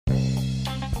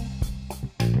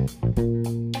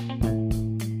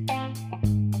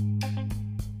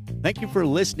Thank you for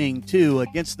listening to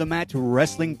Against the Mat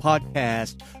Wrestling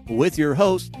Podcast with your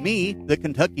host, me, the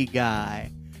Kentucky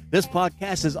Guy. This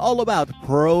podcast is all about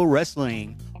pro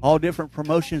wrestling, all different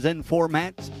promotions and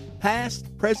formats,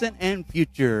 past, present, and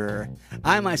future.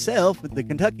 I myself, the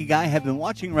Kentucky Guy, have been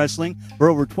watching wrestling for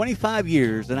over 25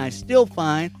 years, and I still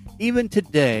find, even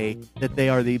today, that they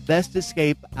are the best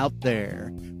escape out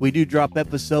there. We do drop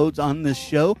episodes on this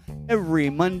show every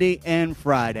Monday and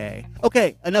Friday.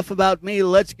 Okay, enough about me.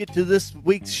 Let's get to this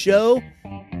week's show.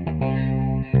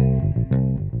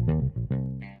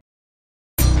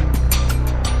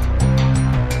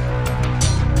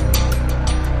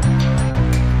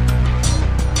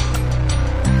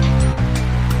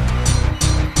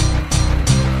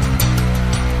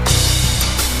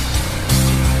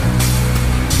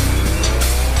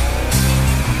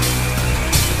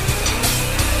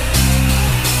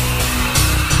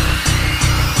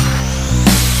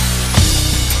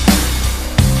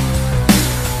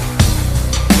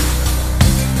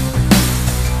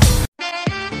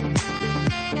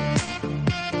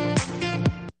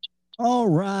 All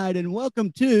right, and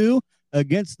welcome to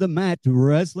Against the Mat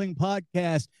Wrestling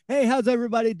Podcast. Hey, how's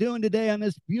everybody doing today on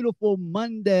this beautiful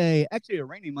Monday? Actually, a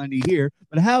rainy Monday here,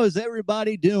 but how is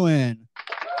everybody doing?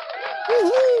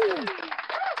 Woo-hoo!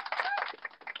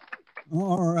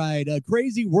 All right, a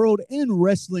crazy world in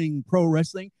wrestling, pro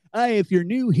wrestling. If you're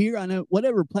new here on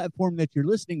whatever platform that you're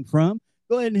listening from,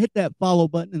 go ahead and hit that follow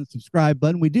button and subscribe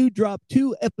button. We do drop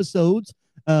 2 episodes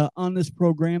on this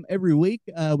program every week.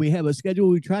 We have a schedule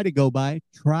we try to go by.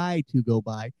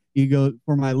 You go,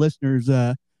 for my listeners,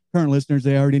 current listeners,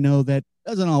 they already know that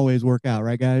doesn't always work out,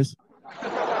 right, guys?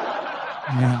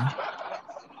 Yeah.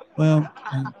 Well,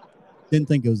 I didn't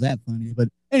think it was that funny, but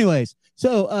anyways,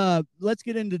 so let's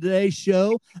get into today's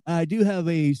show. We do have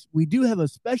a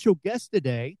special guest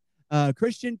today,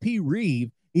 Christian P.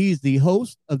 Reeve. He's the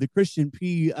host of the Christian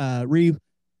P. Reeve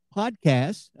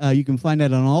Podcast. You can find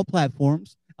that on all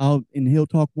platforms. And he'll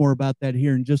talk more about that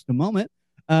here in just a moment.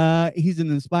 He's an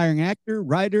inspiring actor,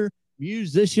 writer,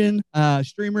 musician,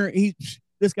 streamer.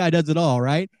 This guy does it all,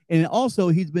 right? And also,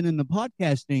 he's been in the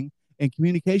podcasting and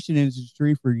communication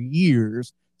industry for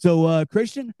years. So,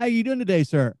 Christian, how you doing today,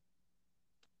 sir?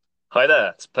 Hi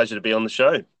there. It's a pleasure to be on the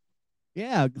show.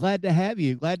 Yeah, glad to have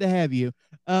you.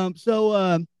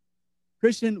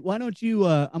 Christian, why don't you,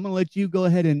 I'm going to let you go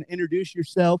ahead and introduce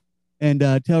yourself and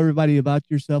tell everybody about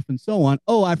yourself and so on.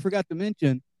 Oh, I forgot to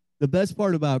mention, the best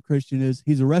part about Christian is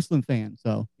he's a wrestling fan.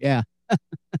 So, yeah.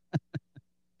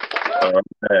 All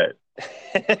right.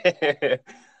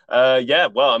 Yeah,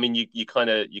 well, I mean, you kind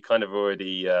of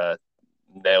already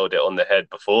nailed it on the head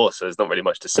before, so there's not really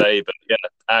much to say. But yeah,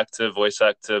 actor, voice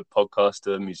actor,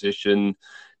 podcaster, musician,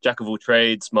 jack of all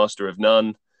trades, master of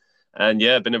none. And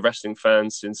yeah, I've been a wrestling fan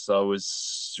since I was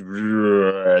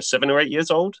 7 or 8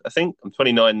 years old, I think. I'm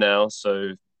 29 now,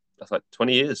 so that's like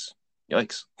 20 years.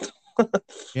 Yikes.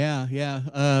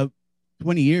 Yeah.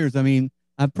 20 years. I mean,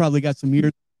 I've probably got some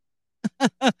years.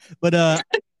 But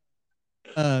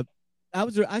I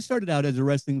started out as a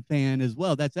wrestling fan as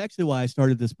well. That's actually why I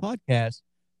started this podcast.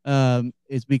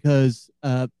 Is because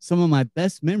some of my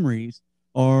best memories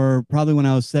are probably when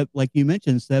I was, like you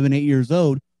mentioned, 7, 8 years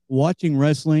old, watching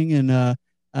wrestling. And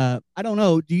I don't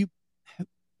know,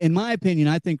 in my opinion,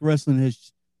 I think wrestling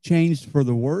has changed for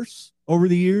the worse over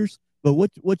the years, but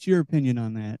what's your opinion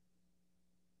on that?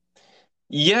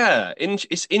 Yeah,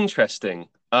 it's interesting.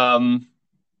 I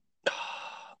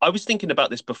was thinking about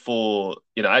this before,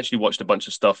 I actually watched a bunch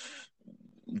of stuff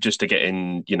just to get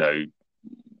in,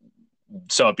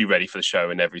 so I'd be ready for the show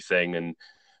and everything. And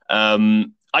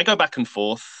I go back and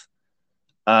forth.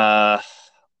 I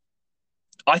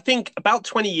think about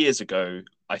 20 years ago,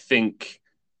 I think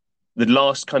the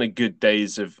last kind of good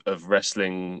days of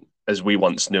wrestling as we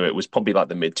once knew it was probably like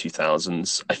the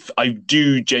mid-2000s. I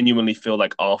do genuinely feel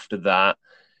like after that,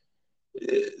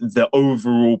 the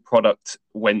overall product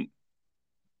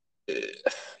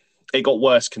it got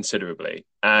worse considerably.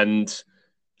 And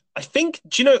I think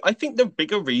the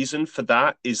bigger reason for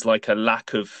that is like a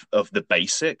lack of the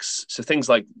basics. So things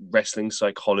like wrestling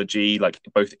psychology, like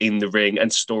both in the ring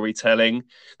and storytelling.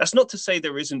 That's not to say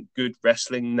there isn't good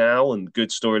wrestling now and good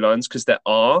storylines, because there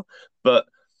are. But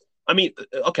I mean,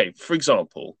 okay, for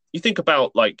example, you think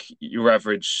about like your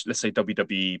average, let's say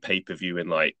WWE pay-per-view in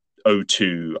like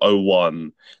 02,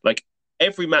 01, like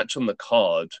every match on the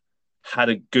card had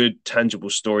a good tangible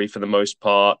story for the most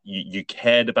part. You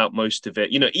cared about most of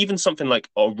it. Even something like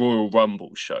a Royal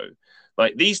Rumble show.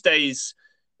 Like these days,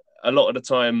 a lot of the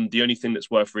time, the only thing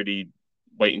that's worth really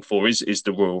waiting for is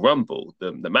the Royal Rumble,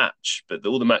 the match. But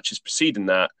all the matches preceding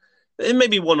that,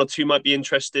 maybe one or two might be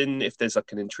interesting if there's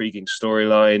like an intriguing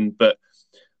storyline. But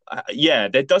yeah,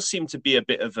 there does seem to be a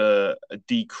bit of a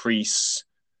decrease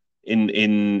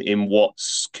in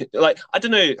what's like. I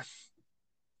don't know.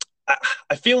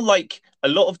 I feel like a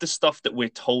lot of the stuff that we're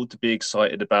told to be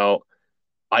excited about,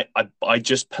 I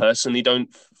just personally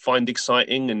don't find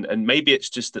exciting, and maybe it's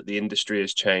just that the industry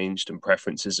has changed and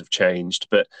preferences have changed.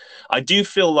 But I do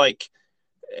feel like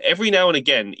every now and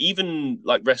again, even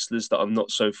like wrestlers that I'm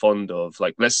not so fond of,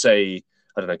 like let's say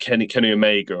I don't know Kenny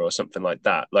Omega or something like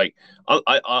that. Like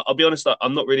I'll be honest,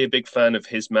 I'm not really a big fan of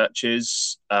his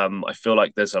matches. I feel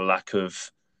like there's a lack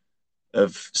of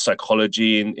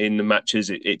psychology in the matches.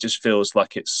 It just feels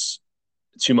like it's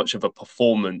too much of a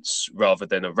performance rather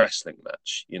than a wrestling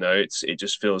match. You know, it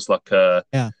just feels like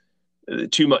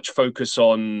too much focus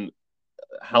on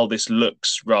how this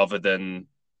looks rather than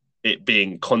it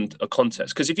being a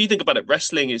contest. Because if you think about it,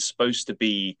 wrestling is supposed to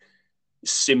be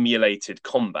simulated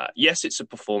combat. Yes, it's a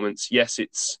performance. Yes,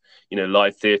 it's, you know,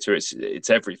 live theater. It's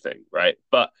everything, right?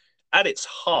 But at its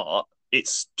heart,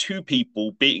 it's two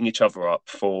people beating each other up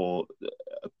for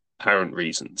apparent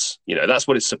reasons. You know, that's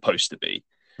what it's supposed to be.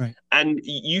 Right. And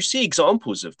you see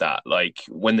examples of that, like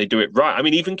when they do it right. I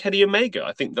mean, even Kenny Omega,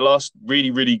 I think the last really,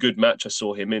 really good match I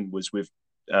saw him in was with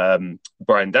Bryan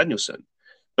Danielson.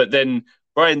 But then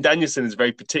Bryan Danielson is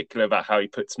very particular about how he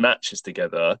puts matches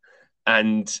together,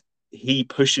 and he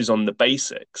pushes on the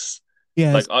basics.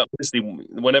 Yeah. Like, obviously,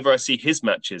 whenever I see his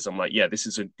matches, I'm like, yeah, this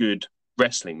is a good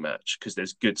wrestling match because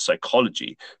there's good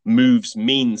psychology. Moves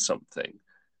mean something,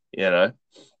 you know?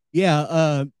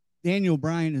 Yeah. Daniel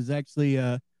Bryan is actually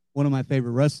one of my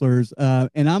favorite wrestlers.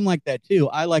 And I'm like that too.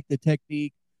 I like the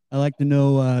technique. I like to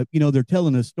know, you know, they're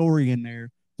telling a story in there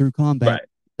through combat.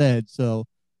 Right. So,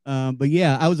 but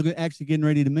yeah, I was actually getting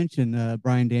ready to mention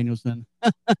Bryan Danielson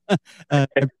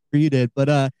after you did.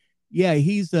 But yeah,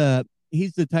 he's the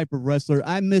type of wrestler.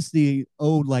 I miss the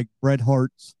old like Bret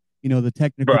Hart's, you know, the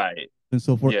technical and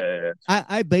so forth. Yeah.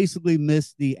 I basically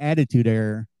miss the Attitude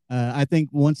Era. I think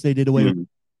once they did away with it,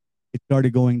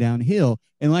 started going downhill.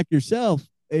 And like yourself,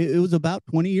 it was about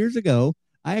 20 years ago.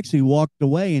 I actually walked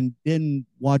away and didn't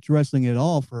watch wrestling at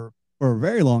all for a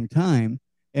very long time.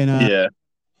 And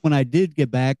when I did get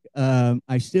back,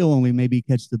 I still only maybe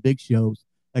catch the big shows,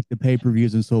 like the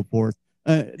pay-per-views and so forth.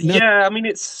 Yeah, I mean,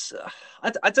 it's,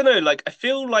 I don't know, like, I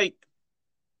feel like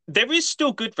there is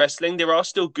still good wrestling. There are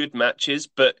still good matches,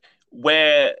 but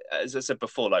where, as I said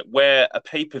before, like where a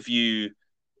pay-per-view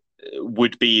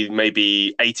would be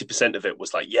maybe 80% of it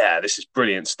was like, yeah, this is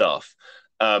brilliant stuff.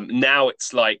 Now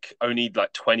it's like only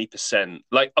like 20%.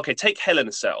 Like, okay, take Hell in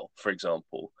a Cell, for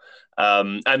example.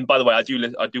 And by the way, I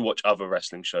do watch other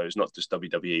wrestling shows, not just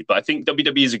WWE, but I think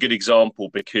WWE is a good example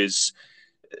because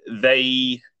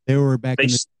they were back in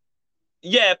the...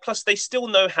 Yeah, plus they still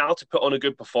know how to put on a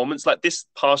good performance. Like this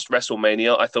past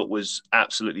WrestleMania, I thought was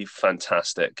absolutely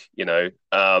fantastic. You know,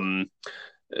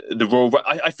 the Royal.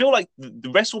 I feel like the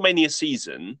WrestleMania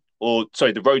season, or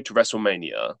sorry, the road to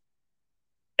WrestleMania,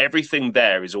 everything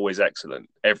there is always excellent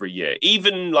every year.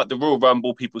 Even like the Royal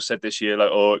Rumble, people said this year,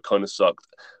 like, oh, it kind of sucked.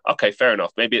 Okay, fair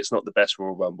enough. Maybe it's not the best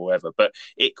Royal Rumble ever, but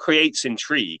it creates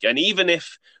intrigue. And even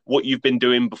if what you've been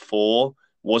doing before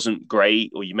wasn't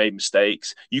great or you made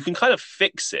mistakes, you can kind of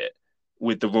fix it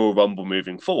with the Royal Rumble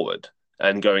moving forward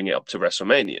and going it up to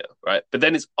WrestleMania, right? But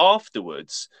then it's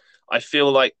afterwards, I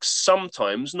feel like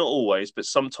sometimes, not always, but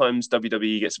sometimes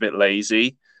WWE gets a bit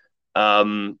lazy.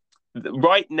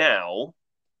 Right now,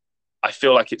 I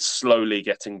feel like it's slowly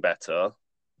getting better,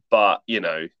 but you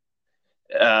know,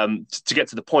 to get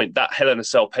to the point, that Hell in a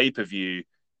Cell pay-per-view,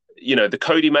 you know, the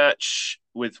Cody match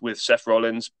with Seth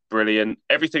Rollins, brilliant.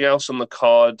 Everything else on the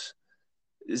card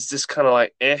is just kind of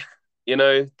like, you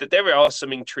know, that there are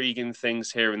some intriguing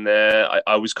things here and there.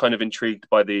 I was kind of intrigued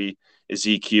by the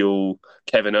Ezekiel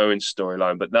Kevin Owens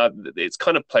storyline, but now it's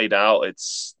kind of played out.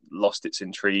 It's lost its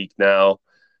intrigue now.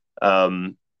 I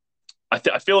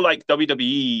feel like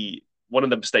WWE, one of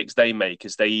the mistakes they make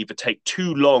is they either take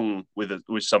too long with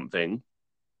something,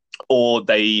 or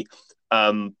they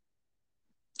kind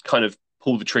of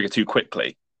pull the trigger too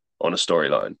quickly on a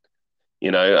storyline,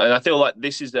 you know. And I feel like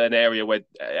this is an area where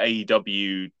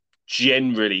AEW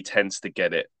generally tends to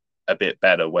get it a bit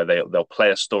better, where they'll play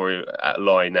a story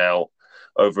line out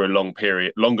over a longer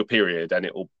period, and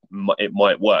it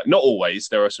might work. Not always.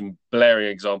 There are some blaring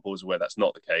examples where that's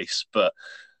not the case, but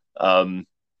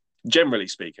generally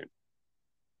speaking.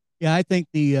 Yeah, I think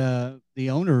the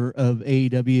owner of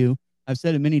AEW, I've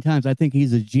said it many times, I think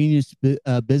he's a genius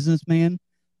businessman.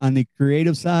 On the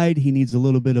creative side, he needs a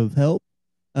little bit of help.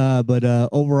 But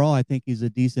overall, I think he's a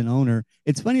decent owner.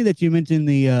 It's funny that you mentioned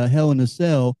the Hell in a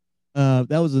Cell. That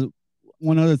was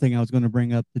one other thing I was going to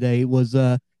bring up today was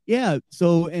yeah.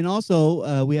 So and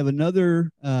also we have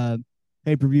another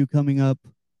pay-per-view coming up,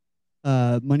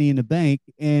 Money in the Bank,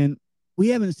 and we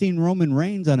haven't seen Roman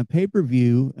Reigns on a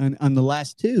pay-per-view on the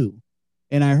last two.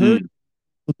 And I heard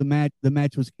the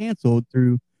match was canceled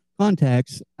through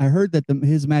contacts. I heard that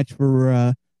his match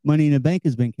for Money in the Bank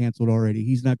has been canceled already.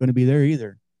 He's not going to be there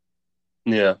either.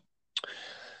 Yeah.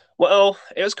 Well,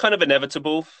 it was kind of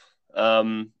inevitable.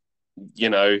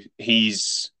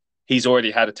 He's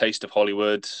already had a taste of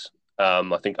Hollywood.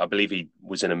 I believe he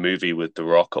was in a movie with The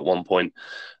Rock at one point.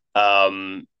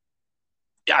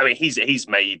 Yeah, I mean, he's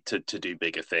made to do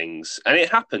bigger things, and it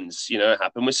happens. It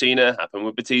happened with Cena, happened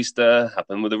with Batista,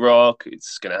 happened with The Rock.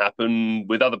 It's going to happen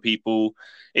with other people.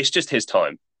 It's just his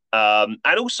time. And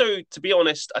also, to be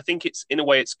honest, I think it's in a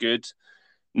way it's good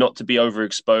not to be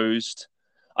overexposed.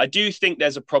 I do think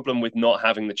there's a problem with not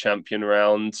having the champion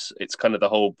around. It's kind of the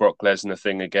whole Brock Lesnar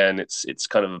thing again. It's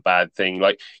kind of a bad thing.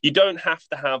 Like, you don't have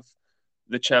to have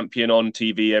the champion on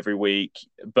TV every week,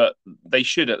 but they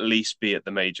should at least be at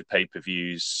the major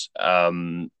pay-per-views.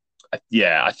 I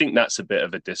think that's a bit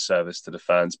of a disservice to the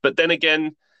fans. But then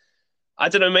again, I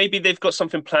don't know, maybe they've got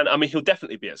something planned. I mean, he'll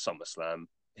definitely be at SummerSlam.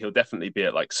 He'll definitely be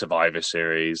at like Survivor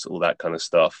Series, all that kind of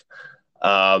stuff.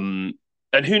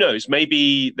 And who knows,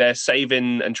 maybe they're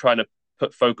saving and trying to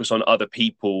put focus on other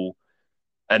people.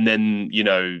 And then,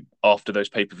 after those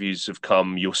pay-per-views have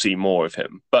come, you'll see more of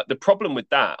him. But the problem with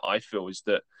that, I feel, is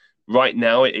that right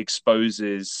now it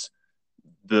exposes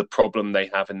the problem they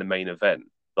have in the main event.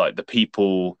 Like, the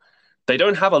people, they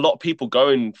don't have a lot of people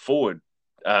going forward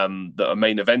that are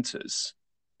main eventers.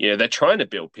 They're trying to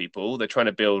build people. They're trying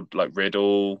to build like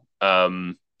Riddle. I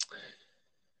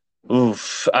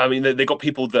mean, they got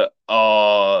people that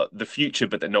are the future,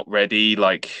 but they're not ready.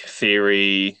 Like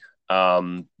Theory.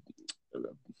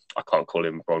 I can't call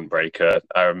him Braun Breaker.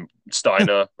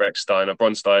 Steiner, Rex Steiner,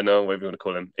 Braun Steiner, whatever you want to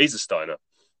call him. He's a Steiner.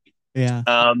 Yeah.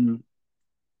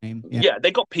 Yeah,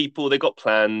 they got people, they got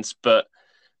plans, but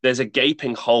there's a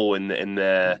gaping hole in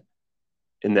their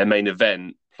main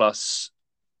event. Plus,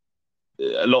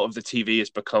 a lot of the TV has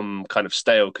become kind of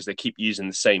stale because they keep using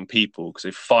the same people because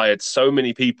they've fired so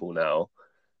many people now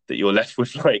that you're left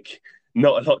with like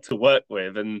not a lot to work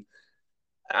with. And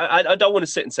I don't want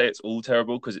to sit and say it's all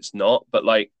terrible because it's not. But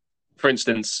like, for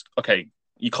instance, okay,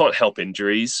 you can't help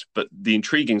injuries, but the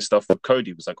intriguing stuff with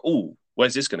Cody was like, oh,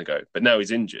 where's this going to go? But now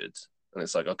he's injured. And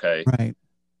it's like, okay, right.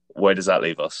 Where does that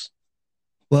leave us?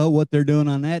 Well, what they're doing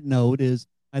on that note is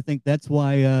I think that's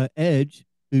why Edge,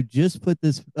 who just put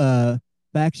this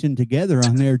faction together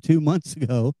on there 2 months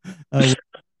ago,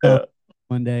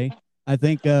 one day, I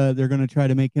think they're going to try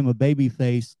to make him a baby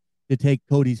face to take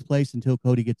Cody's place until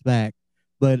Cody gets back.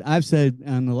 But I've said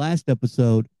on the last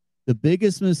episode, the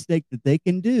biggest mistake that they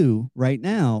can do right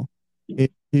now is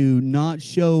to not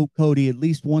show Cody at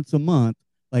least once a month,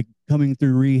 like coming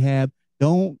through rehab.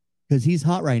 Don't, because he's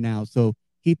hot right now. So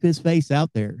keep his face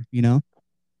out there,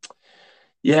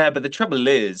 Yeah, but the trouble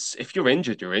is, if you're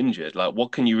injured, you're injured. Like,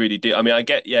 what can you really do? I mean, I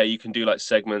get, you can do like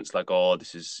segments like, oh,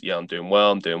 I'm doing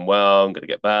well, I'm going to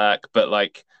get back. But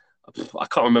like, I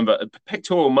can't remember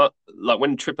pectoral, like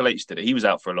when Triple H did it, he was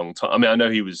out for a long time. I mean, I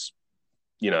know he was,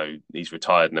 he's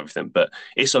retired and everything, but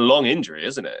it's a long injury,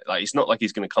 isn't it? Like, it's not like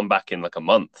he's going to come back in like a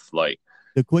month. Like,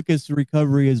 the quickest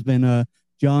recovery has been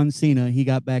John Cena. He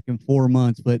got back in 4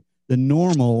 months, but the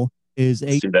normal is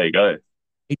 8 to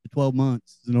 12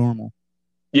 months is normal.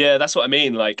 Yeah, that's what I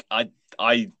mean. Like, I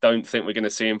don't think we're going to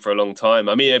see him for a long time.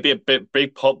 I mean, it'd be a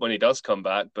big pop when he does come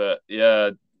back, but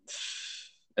yeah,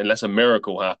 unless a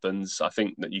miracle happens, I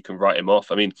think that you can write him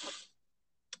off. I mean,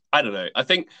 I don't know. I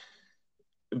think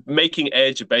making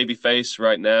Edge a babyface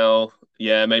right now,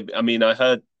 yeah, maybe. I mean, I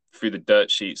heard through the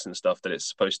dirt sheets and stuff that it's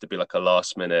supposed to be like a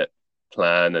last minute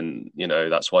plan, and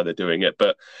that's why they're doing it.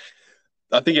 But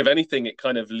I think if anything, it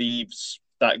kind of leaves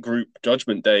that group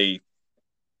Judgment Day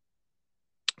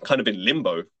kind of in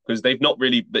limbo because they've not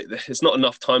really. It's not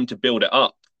enough time to build it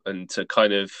up and to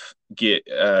kind of give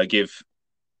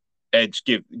Edge,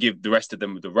 give the rest of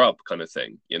them the rub, kind of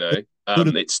thing.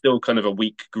 It's still kind of a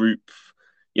weak group.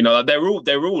 They're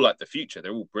all like the future.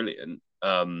 They're all brilliant.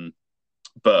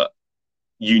 But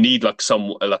you need like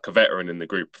a veteran in the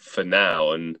group for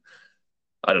now. And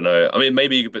I don't know. I mean,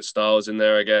 maybe you could put Styles in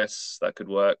there. I guess that could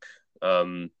work.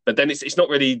 But then it's not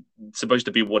really supposed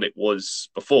to be what it was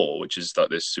before, which is like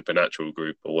this supernatural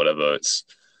group or whatever. It's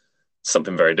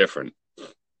something very different.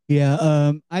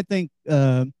 Yeah, I think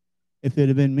if it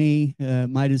had been me,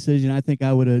 my decision, I think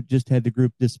I would have just had the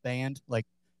group disband, like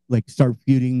like start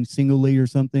feuding singly or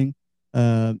something,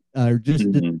 or just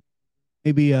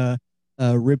maybe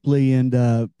Ripley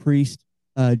and Priest,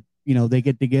 they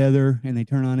get together and they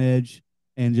turn on Edge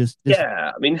and just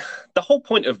yeah. I mean, the whole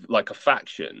point of like a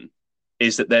faction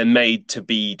is that they're made to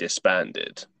be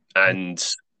disbanded, and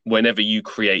whenever you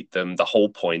create them, the whole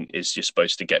point is you're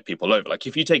supposed to get people over. Like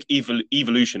if you take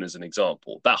Evolution as an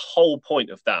example, that whole point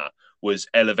of that was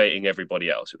elevating everybody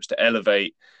else. It was to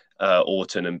elevate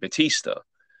Orton and Batista,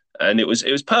 and it was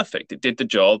perfect. It did the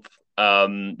job.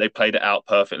 They played it out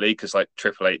perfectly because like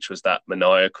Triple H was that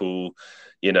maniacal,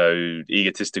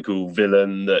 egotistical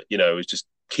villain that was just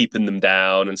keeping them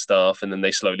down and stuff, and then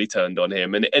they slowly turned on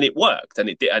him, and it worked, and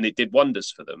it did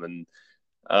wonders for them,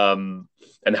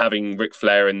 and having Ric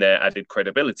Flair in there added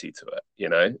credibility to it,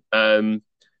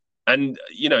 and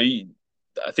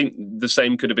I think the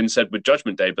same could have been said with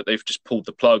Judgment Day, but they've just pulled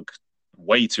the plug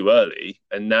way too early,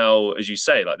 and now, as you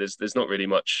say, like there's not really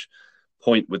much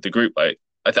point with the group. Like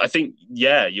I think, the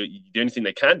only thing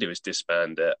they can do is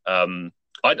disband it.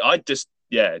 I'd just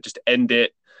end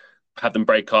it, have them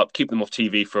break up, keep them off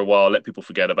TV for a while, let people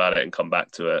forget about it, and come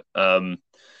back to it.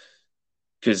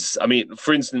 Because I mean,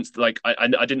 for instance, like I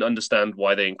didn't understand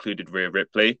why they included Rhea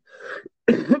Ripley.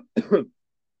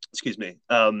 Excuse me.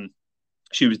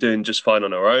 She was doing just fine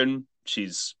on her own.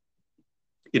 She's,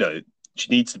 she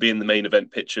needs to be in the main event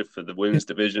picture for the women's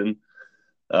division.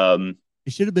 It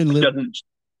should have been Liv.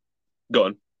 Go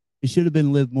on. It should have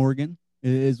been Liv Morgan,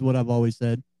 is what I've always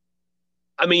said.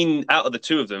 I mean, out of the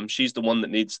two of them, she's the one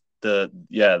that needs the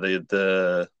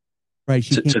right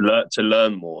to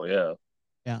learn more. Yeah.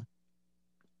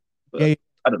 But,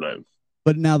 I don't know.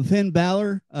 But now Finn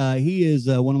Balor, he is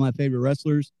one of my favorite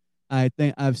wrestlers. I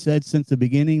think I've said since the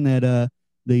beginning that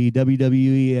the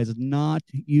WWE has not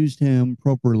used him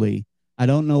properly. I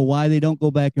don't know why they don't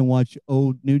go back and watch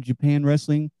old New Japan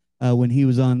Wrestling when he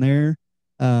was on there.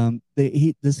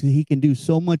 He can do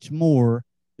so much more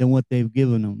than what they've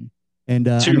given him. And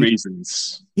two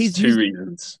reasons.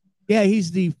 Yeah,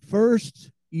 he's the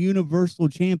first Universal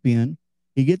Champion.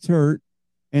 He gets hurt,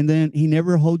 and then he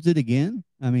never holds it again.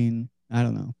 I mean, I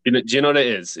don't know. Do you know what it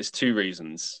is? It's two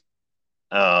reasons.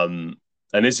 And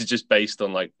this is just based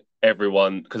on like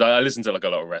everyone, because I listen to like a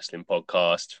lot of wrestling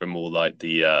podcasts from all like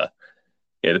the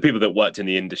people that worked in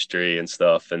the industry and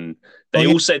stuff, and they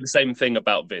all say the same thing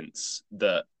about Vince,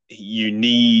 that you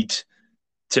need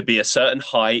to be a certain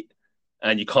height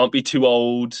and you can't be too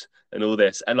old and all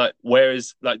this. And like,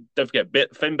 whereas like, don't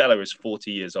forget, Finn Balor is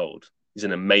 40 years old. He's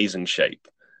in amazing shape.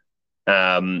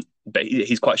 But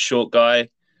he's quite a short guy.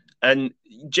 And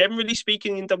generally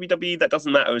speaking in WWE, that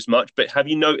doesn't matter as much. But have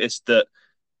you noticed that,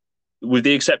 with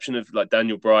the exception of like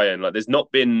Daniel Bryan, like there's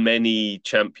not been many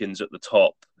champions at the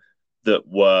top that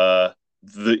were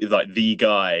the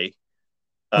guy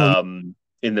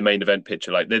in the main event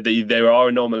picture. Like there are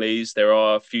anomalies. There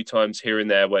are a few times here and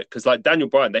there where, because like Daniel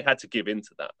Bryan, they had to give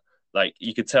into that. Like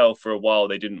you could tell for a while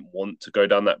they didn't want to go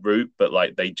down that route, but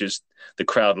like the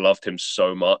crowd loved him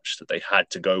so much that they had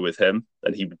to go with him,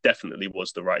 and he definitely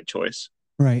was the right choice.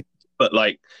 Right. But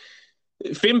like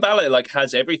Finn Balor like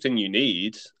has everything you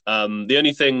need. The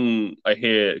only thing I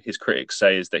hear his critics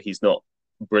say is that he's not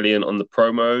brilliant on the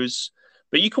promos,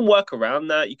 but you can work around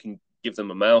that. You can give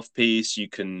them a mouthpiece. You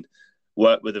can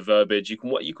work with the verbiage.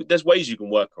 There's ways you can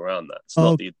work around that. It's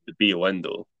not the be or end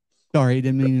all. Sorry,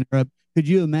 didn't mean to interrupt. Could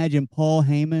you imagine Paul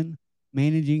Heyman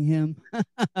managing him?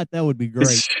 That would be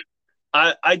great.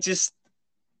 I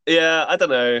don't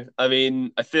know. I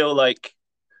mean, I feel like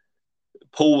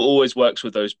Paul always works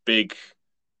with those big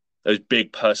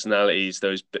personalities,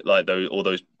 all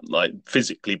those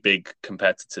physically big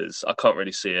competitors. I can't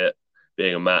really see it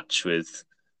being a match with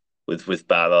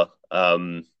Balor. I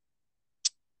mean,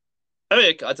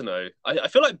 I don't know. I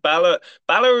feel like Balor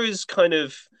is kind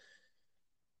of.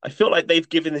 I feel like they've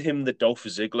given him the Dolph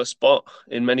Ziggler spot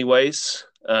in many ways,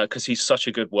 because he's such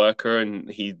a good worker and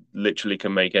he literally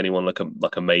can make anyone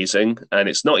look amazing. And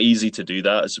it's not easy to do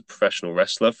that as a professional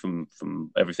wrestler, from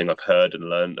everything I've heard and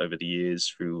learned over the years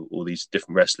through all these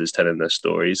different wrestlers telling their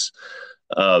stories.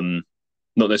 I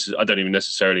don't even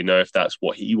necessarily know if that's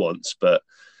what he wants, but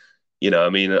I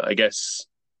mean, I guess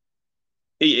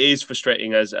it is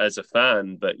frustrating as a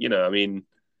fan, but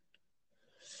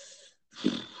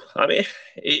I mean,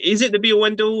 is it the be all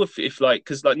end all if like,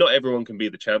 because like not everyone can be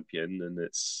the champion, and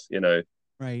it's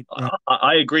right.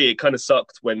 I agree. It kind of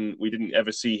sucked when we didn't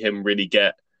ever see him really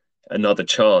get another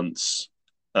chance.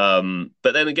 But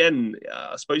then again,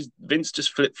 I suppose Vince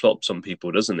just flip flops on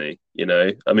people, doesn't he?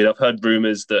 I mean, I've heard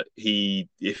rumors that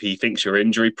if he thinks you're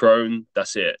injury prone,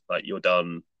 that's it. Like you're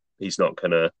done. He's not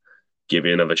gonna give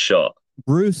you another shot.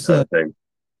 Bruce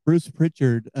Bruce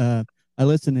Pritchard. I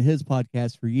listened to his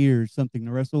podcast for years, Something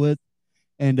to Wrestle With,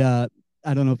 and I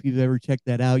don't know if you've ever checked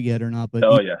that out yet or not, but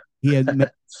Oh yeah. he has many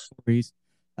stories.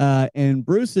 And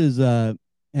Bruce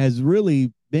has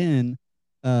really been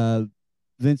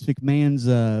Vince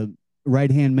McMahon's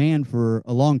right hand man for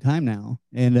a long time now,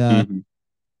 and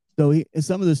so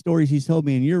some of the stories he's told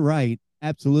me, and you're right,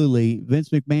 absolutely. Vince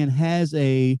McMahon has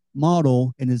a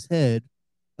model in his head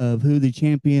of who the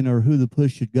champion or who the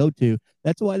push should go to.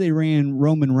 That's why they ran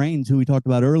Roman Reigns, who we talked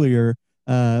about earlier.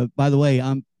 By the way,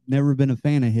 I'm never been a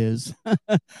fan of his,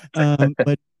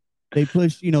 but they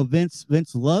pushed.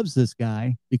 Vince loves this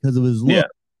guy because of his look. Yeah.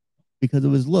 Because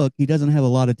of his look, he doesn't have a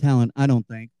lot of talent, I don't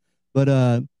think. But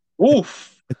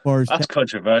oof, as far as that's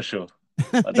controversial.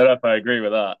 I don't know if I agree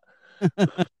with that.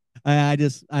 I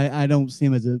don't see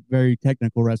him as a very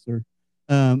technical wrestler.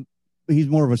 He's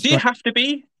more of a. Do you have to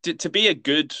be to be a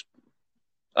good?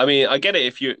 I mean, I get it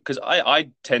if you, because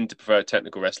I tend to prefer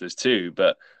technical wrestlers too,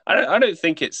 but I don't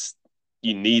think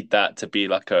you need that to be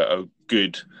like a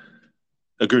good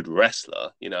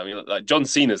wrestler. I mean, like John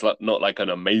Cena's not like an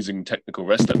amazing technical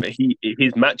wrestler, but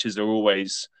his matches are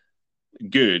always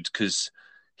good because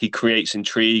he creates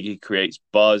intrigue, he creates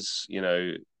buzz.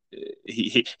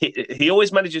 He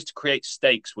always manages to create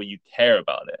stakes where you care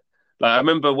about it. Like I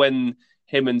remember when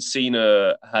him and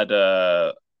Cena had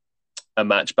a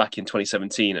match back in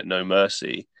 2017 at No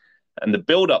Mercy, and the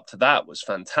build up to that was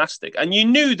fantastic. And you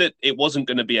knew that it wasn't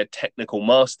going to be a technical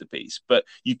masterpiece, but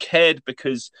you cared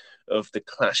because of the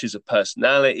clashes of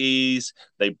personalities.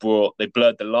 They blurred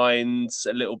the lines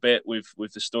a little bit with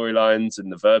the storylines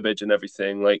and the verbiage and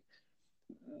everything. Like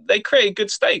they created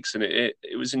good stakes, and it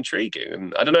was intriguing.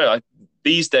 And I don't know,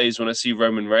 these days when I see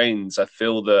Roman Reigns, I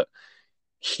feel that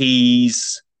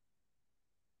his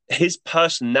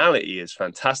personality is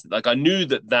fantastic. Like I knew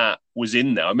that was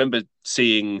in there. I remember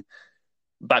seeing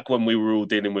back when we were all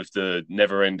dealing with the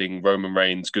never-ending Roman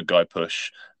Reigns good guy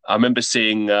push. I remember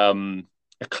seeing a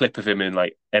clip of him in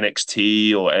like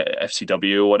NXT or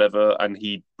FCW or whatever, and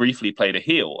he briefly played a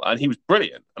heel, and he was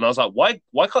brilliant. And I was like, why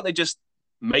can't they just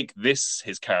make this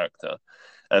his character?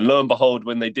 And lo and behold,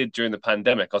 when they did during the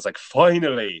pandemic, I was like,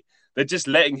 finally, they're just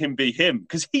letting him be him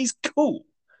because he's cool.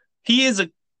 He is a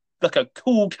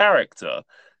cool character,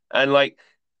 and like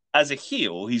as a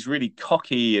heel, he's really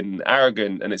cocky and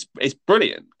arrogant, and it's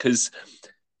brilliant because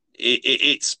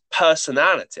it's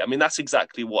personality. I mean, that's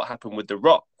exactly what happened with The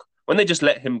Rock when they just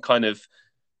let him kind of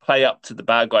play up to the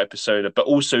bad guy persona, but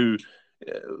also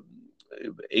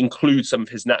include some of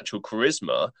his natural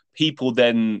charisma. People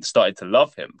then started to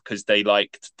love him because they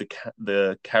liked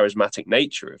the charismatic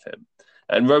nature of him.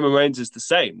 And Roman Reigns is the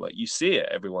same. Like you see it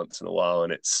every once in a while,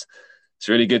 and it's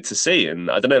really good to see.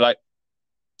 And I don't know,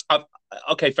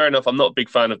 okay, fair enough. I'm not a big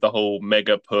fan of the whole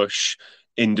mega push,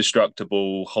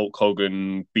 indestructible Hulk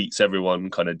Hogan beats everyone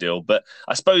kind of deal. But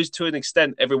I suppose to an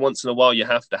extent, every once in a while you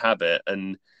have to have it,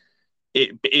 and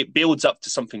it builds up to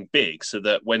something big, so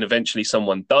that when eventually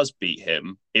someone does beat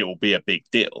him, it will be a big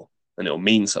deal and it will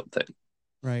mean something.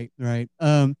 Right.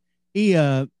 He's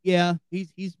been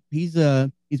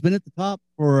at the top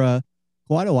for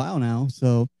quite a while now.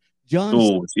 So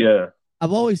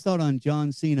I've always thought on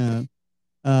John Cena.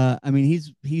 I mean,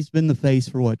 he's been the face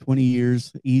for what, 20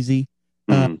 years, easy.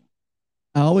 I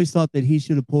always thought that he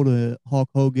should have pulled a Hulk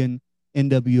Hogan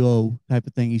NWO type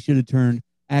of thing. He should have turned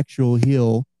actual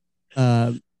heel.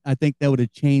 I think that would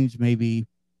have changed maybe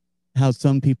how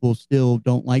some people still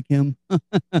don't like him.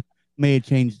 May have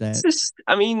changed that.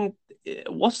 I mean,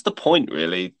 what's the point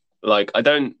really? Like,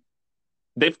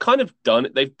 they've kind of done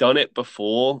it. They've done it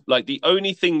before. Like the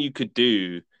only thing you could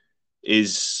do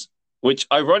is, which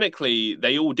ironically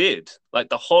they all did, like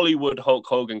the Hollywood Hulk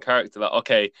Hogan character. Like,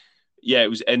 okay, yeah, it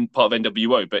was part of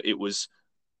NWO, but it was,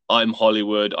 I'm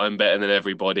Hollywood, I'm better than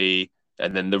everybody.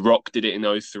 And then The Rock did it in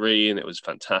 2003, and it was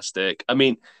fantastic. I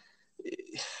mean,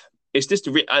 it's just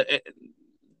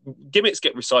gimmicks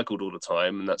get recycled all the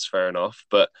time, and that's fair enough.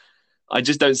 But I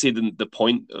just don't see the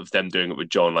point of them doing it with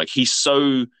John. Like he's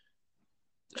so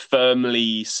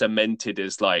firmly cemented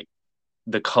as like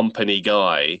the company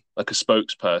guy, like a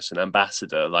spokesperson,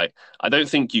 ambassador. Like I don't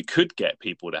think you could get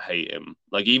people to hate him.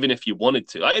 Like even if you wanted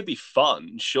to, like, it'd be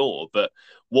fun, sure, but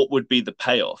what would be the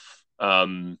payoff?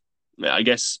 I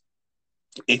guess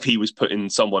if he was putting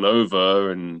someone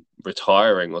over and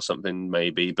retiring or something,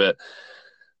 maybe, but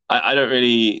I don't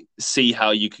really see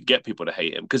how you could get people to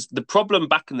hate him, because the problem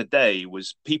back in the day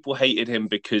was people hated him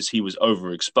because he was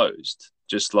overexposed,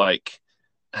 just like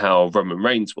how Roman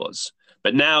Reigns was.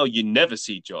 But now you never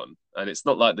see John, and it's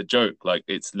not like the joke,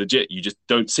 it's legit. You just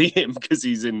don't see him because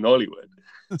he's in Hollywood.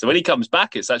 So when he comes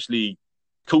back, it's actually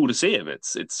cool to see him.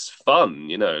 It's fun,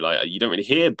 like you don't really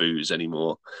hear boos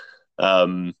anymore.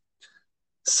 Um,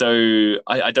 so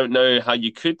I don't know how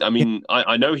you could. I Yeah, mean,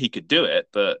 I know he could do it,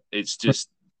 but it's right. just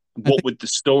I what think would the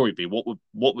story be? What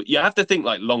would you have to think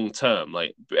like long term?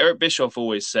 Like Eric Bischoff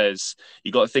always says,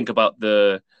 you got to think about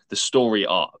the story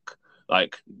arc.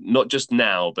 Like not just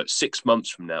now, but 6 months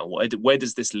from now. Where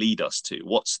does this lead us to?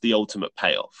 What's the ultimate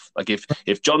payoff? Like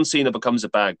if John Cena becomes a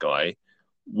bad guy,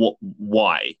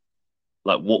 why?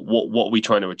 Like what are we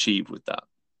trying to achieve with that?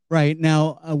 right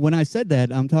now, when I said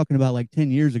that, I'm talking about like 10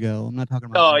 years ago. I'm not talking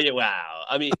about Oh now. yeah, wow.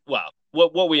 I mean, wow.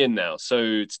 What are we in now? So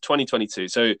it's 2022.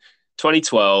 So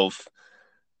 2012.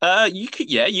 You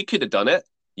could have done it.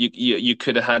 You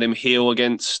could have had him heel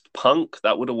against Punk.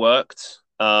 That would have worked.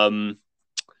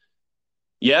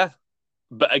 Yeah,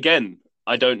 but again,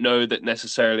 I don't know that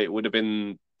necessarily it would have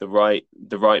been the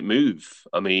right move.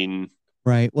 I mean,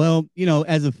 Right. Well,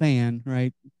 as a fan,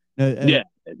 right? Uh, uh, yeah,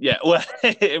 yeah. Well,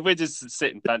 if we're just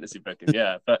sitting fantasy booking,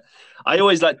 yeah. But I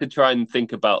always like to try and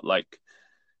think about like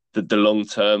the long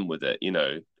term with it,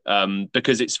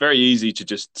 because it's very easy to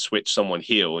just switch someone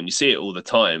heel, and you see it all the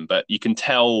time. But you can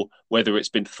tell whether it's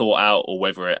been thought out or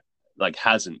whether it like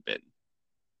hasn't been.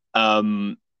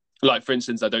 Um, like for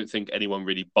instance, I don't think anyone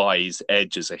really buys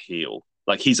Edge as a heel.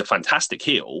 Like he's a fantastic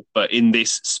heel, but in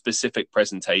this specific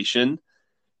presentation,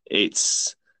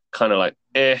 it's kind of like,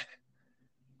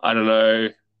 I don't know.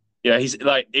 Yeah, he's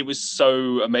like, it was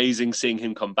so amazing seeing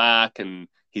him come back, and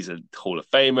he's a Hall of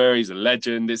Famer. He's a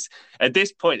legend. It's at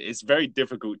this point, it's very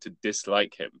difficult to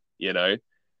dislike him.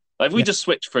 Like if we yeah, just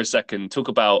switch for a second, talk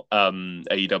about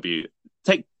AEW.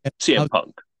 Take I CM was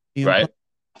Punk, CM right?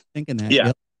 Punk thinking that. Yeah,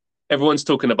 Yep. everyone's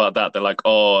talking about that. They're like,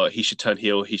 oh, he should turn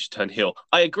heel. He should turn heel.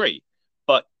 I agree,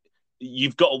 but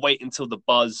you've got to wait until the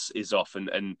buzz is off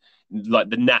and like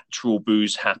the natural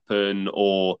boos happen,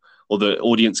 or the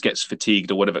audience gets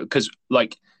fatigued or whatever. Because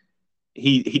like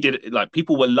he did it, like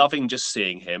people were loving just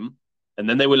seeing him, and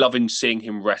then they were loving seeing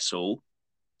him wrestle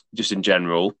just in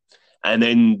general, and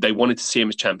then they wanted to see him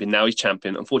as champion. Now he's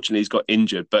champion. Unfortunately, he's got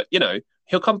injured, but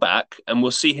he'll come back, and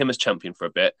we'll see him as champion for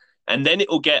a bit, and then it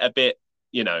will get a bit,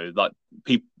 like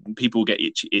people get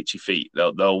itchy feet.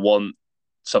 They'll want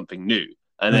something new,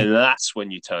 and Right. then that's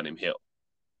when you turn him heel.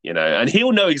 And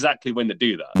he'll know exactly when to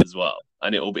do that as well,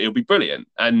 and it'll be brilliant,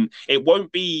 and it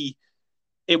won't be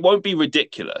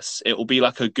ridiculous. It will be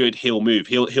like a good heel move.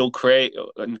 He'll create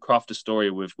and craft a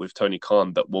story with Tony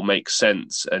Khan that will make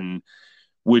sense and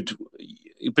would,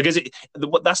 because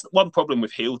that's one problem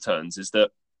with heel turns, is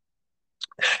that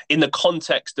in the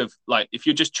context of like, if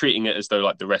you're just treating it as though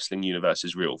like the wrestling universe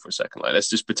is real for a second, like let's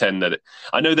just pretend that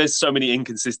I know there's so many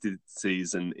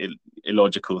inconsistencies and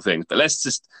illogical things, but let's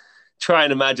just try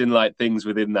and imagine like things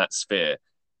within that sphere.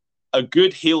 A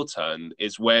good heel turn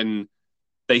is when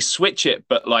they switch it,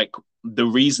 but like the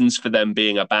reasons for them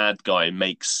being a bad guy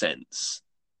make sense.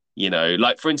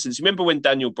 Like for instance, you remember when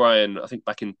Daniel Bryan, I think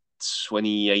back in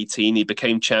 2018, he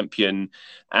became champion,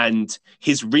 and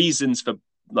his reasons for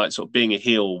like sort of being a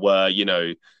heel were,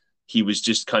 he was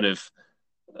just kind of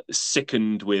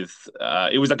sickened with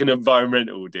it was like an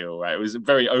environmental deal, right? It was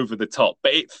very over the top,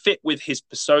 but it fit with his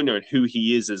persona and who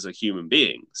he is as a human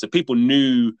being, so people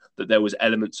knew that there was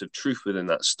elements of truth within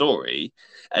that story.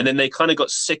 And then they kind of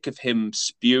got sick of him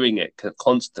spewing it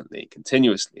constantly,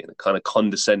 continuously, in a kind of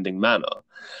condescending manner,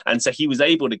 and so he was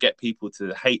able to get people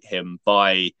to hate him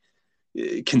by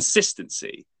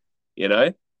consistency you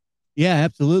know Yeah,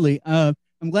 absolutely.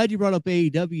 I'm glad you brought up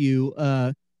AEW.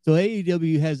 So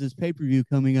AEW has this pay-per-view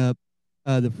coming up,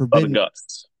 the Blood and Forbidden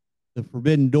guts. the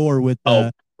Forbidden Door with Oh,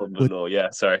 with no, yeah,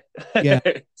 sorry. yeah,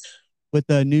 with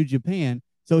New Japan.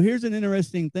 So here's an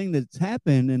interesting thing that's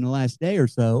happened in the last day or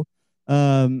so.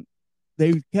 Um,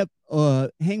 they kept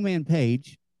Hangman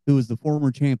Page, who was the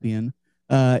former champion.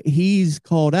 He's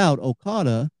called out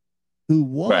Okada, who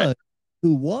Right.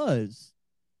 was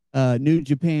New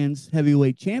Japan's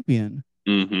heavyweight champion.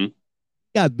 Mm-hmm.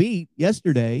 Got beat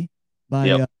yesterday by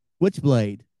Yep.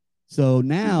 Switchblade. So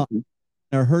now Mm-hmm.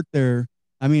 they're hurt their.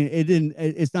 I mean,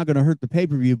 it's not going to hurt the pay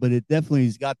per view, but it definitely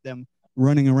has got them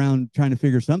running around trying to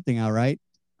figure something out, right?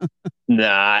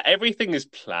 Nah, everything is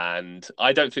planned.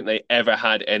 I don't think they ever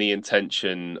had any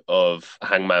intention of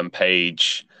Hangman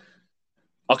Page.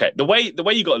 Okay, the way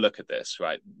you got to look at this,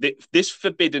 right? This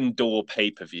Forbidden Door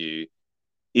pay-per-view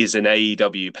is an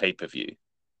AEW pay-per-view.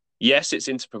 Yes, it's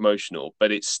interpromotional,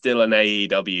 but it's still an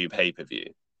AEW pay-per-view,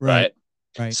 Right, right?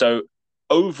 right. So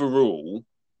overall,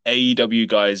 AEW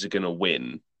guys are going to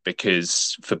win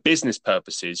because for business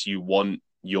purposes, you want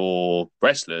your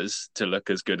wrestlers to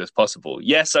look as good as possible.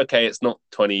 Yes, okay, it's not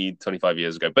 20, 25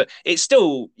 years ago, but it's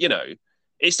still,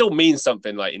 it still means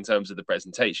something like in terms of the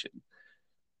presentation.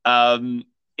 In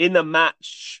a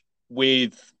match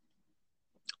with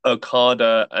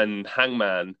Okada and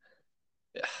Hangman,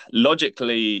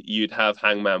 logically you'd have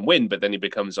Hangman win, but then he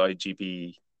becomes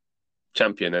IGP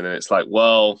champion, and then it's like,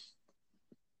 well,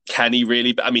 can he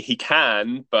really? I mean, he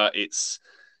can, but it's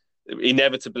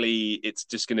inevitably it's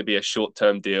just going to be a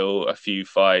short-term deal, a few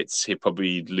fights. He'll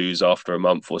probably lose after a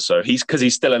month or so. He's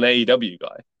still an AEW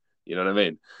guy. You know what I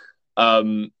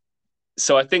mean?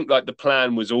 So I think like the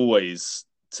plan was always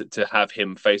to have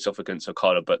him face off against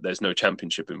Okada, but there's no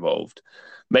championship involved.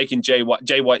 Making Jay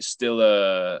White's still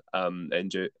a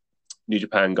New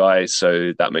Japan guy,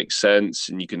 so that makes sense.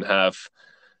 And you can have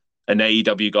an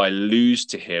AEW guy lose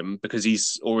to him because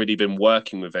he's already been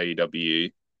working with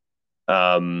AEW.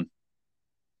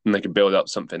 And they can build up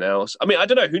something else. I mean, I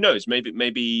don't know. Who knows?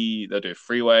 Maybe they'll do a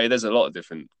freeway. There's a lot of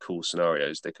different cool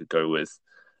scenarios they could go with.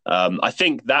 I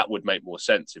think that would make more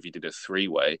sense if you did a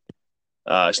three-way.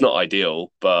 It's not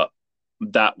ideal, but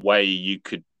that way you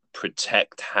could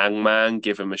protect Hangman,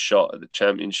 give him a shot at the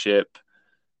championship,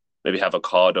 maybe have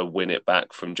Okada win it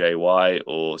back from JY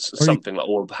or something like,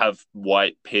 or have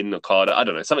White pin Okada. I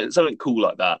don't know, something cool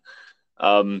like that.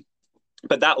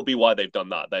 But that will be why they've done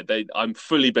that. I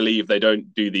fully believe they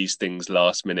don't do these things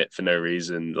last minute for no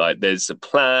reason. Like there's a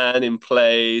plan in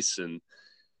place, and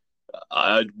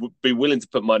I would be willing to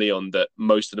put money on that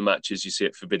most of the matches you see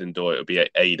at Forbidden Door, it'll be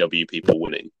AEW people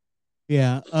winning.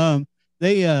 Yeah.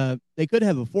 They could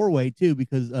have a four-way too,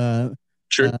 because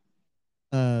True.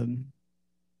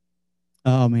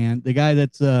 Oh man, the guy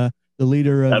that's the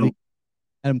leader of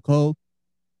Adam Cole.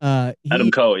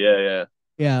 Adam Cole, yeah.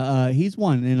 Yeah, he's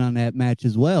won in on that match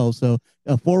as well. So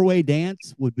a four-way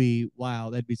dance would be, wow,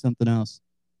 that'd be something else.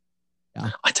 Yeah.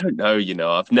 I don't know,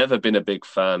 I've never been a big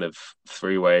fan of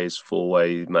three-ways,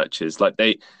 four-way matches. Like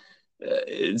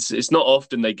it's not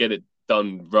often they get it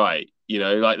done right,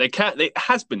 like it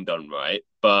has been done right,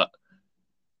 but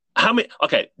how many,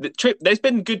 okay, there's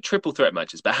been good triple threat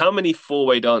matches, but how many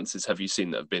four-way dances have you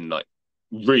seen that have been like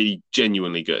really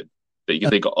genuinely good that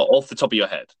they got off the top of your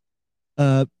head?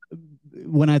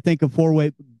 When I think of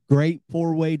great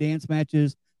four-way dance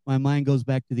matches, my mind goes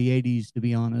back to the 80s, to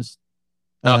be honest.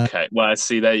 Okay, well,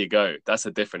 see, there you go. That's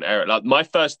a different era. Like my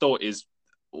first thought is,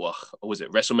 what was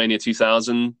it? WrestleMania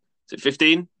 2000? Is it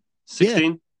 15?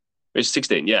 16? Yeah. It's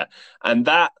 16, yeah. And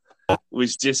that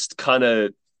was just kind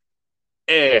of,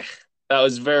 that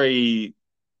was very,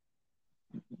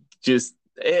 just,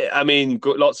 I mean,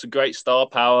 lots of great star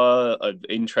power, an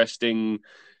interesting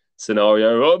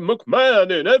scenario. Oh,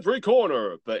 McMahon in every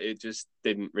corner, but it just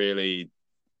didn't really.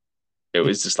 It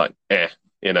was just like,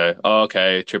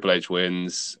 okay, Triple H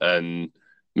wins and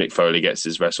Mick Foley gets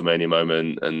his WrestleMania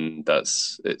moment, and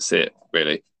it's it,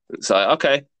 really. It's like,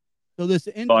 okay. So this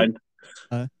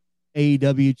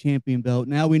AEW champion belt,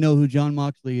 now we know who Jon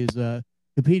Moxley is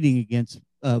competing against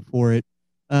for it.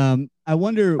 I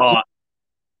wonder.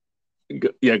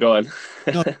 Yeah, go on.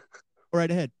 No, go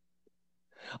right ahead.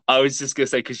 I was just going to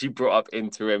say, because you brought up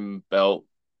interim belt,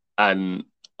 and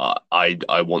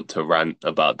I want to rant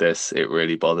about this. It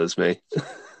really bothers me.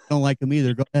 Don't like him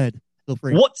either. Go ahead. Feel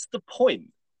free. What's the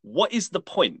point? What is the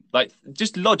point? Like,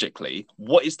 just logically,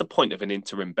 what is the point of an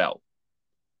interim belt?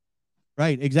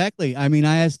 Right, exactly. I mean,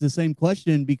 I asked the same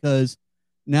question because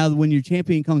now when your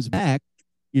champion comes back,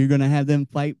 you're going to have them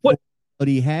fight for what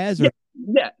he has. Or...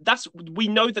 Yeah, we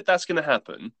know that's going to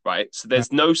happen, right? So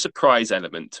there's no surprise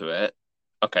element to it.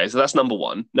 Okay, so that's number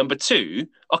one. Number two,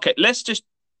 okay, let's just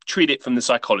treat it from the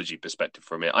psychology perspective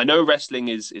for a minute. I know wrestling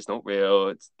is not real,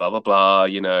 it's blah, blah, blah,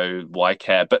 why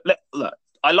care? But look,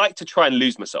 I like to try and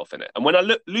lose myself in it. And when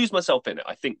I lose myself in it,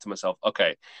 I think to myself,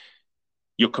 okay,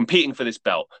 you're competing for this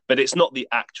belt, but it's not the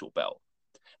actual belt.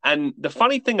 And the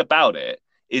funny thing about it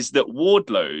is that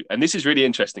Wardlow, and this is really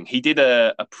interesting, he did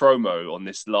a promo on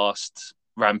this last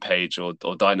Rampage or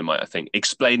Dynamite, I think,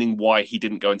 explaining why he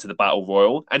didn't go into the Battle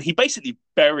Royal, and he basically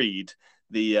buried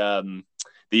the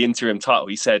interim title.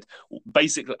 He said,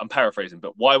 basically, I'm paraphrasing,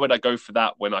 but why would I go for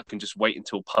that when I can just wait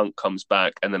until Punk comes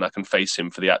back and then I can face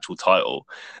him for the actual title?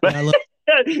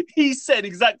 He said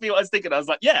exactly what I was thinking. I was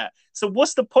like, yeah. So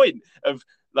what's the point of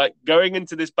like going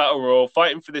into this Battle Royal,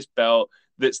 fighting for this belt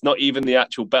that's not even the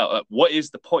actual belt? Like, what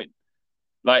is the point?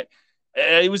 Like,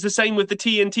 it was the same with the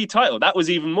TNT title. That was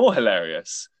even more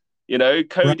hilarious.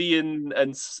 Cody and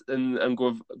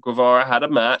Guevara had a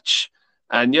match,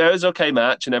 and it was an okay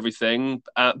match and everything.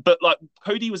 But like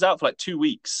Cody was out for like 2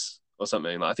 weeks or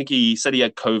something. Like, I think he said he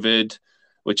had COVID,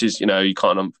 which is you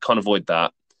can't avoid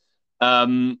that.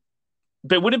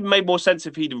 But it would have made more sense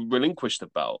if he'd relinquished the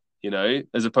belt,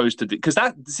 as opposed to because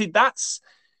that's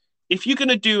if you're going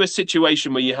to do a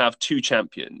situation where you have two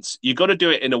champions, you got to do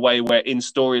it in a way where in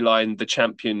storyline, the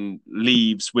champion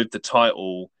leaves with the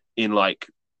title in like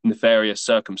nefarious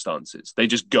circumstances. They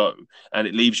just go and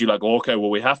it leaves you like, oh, okay, well,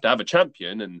 we have to have a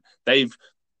champion and they've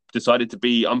decided to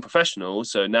be unprofessional.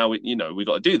 So now, we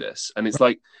got to do this. And it's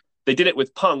like, they did it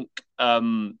with Punk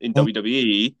in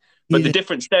WWE, but the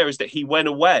difference there is that he went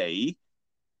away.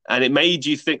 And it made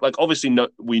you think, like, obviously,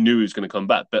 we knew he was going to come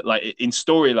back, but like in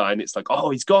storyline, it's like,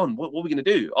 oh, he's gone. What are we going to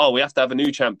do? Oh, we have to have a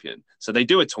new champion. So they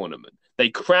do a tournament. They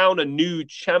crown a new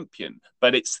champion,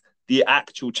 but it's the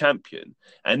actual champion.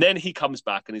 And then he comes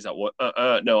back and he's like,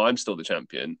 well, no, I'm still the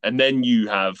champion. And then you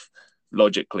have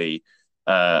logically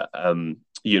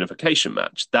unification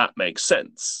match. That makes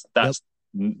sense. That's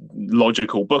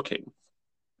logical booking.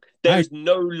 There's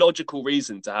no logical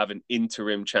reason to have an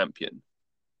interim champion.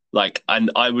 Like,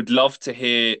 and I would love to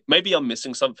hear, maybe I'm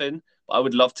missing something, but I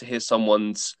would love to hear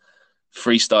someone's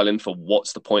freestyling for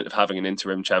what's the point of having an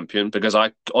interim champion, because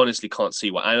I honestly can't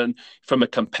see why. And from a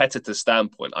competitor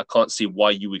standpoint, I can't see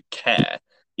why you would care,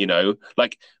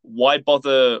 like why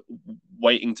bother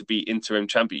waiting to be interim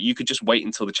champion? You could just wait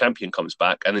until the champion comes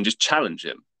back and then just challenge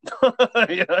him.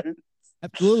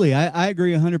 Absolutely. I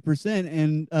agree 100%.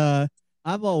 And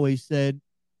I've always said,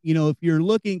 if you're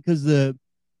looking, because the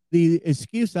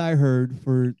excuse I heard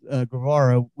for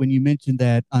Guevara when you mentioned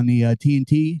that on the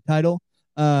TNT title,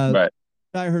 right.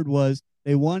 what I heard was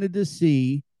they wanted to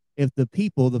see if the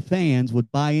fans would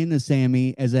buy into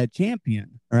Sammy as that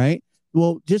champion, right?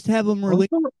 Well, just have them release,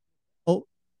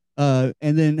 and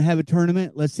then have a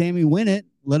tournament. Let Sammy win it.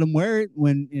 Let him wear it.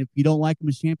 If you don't like him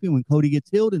as champion, when Cody gets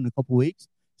healed in a couple weeks,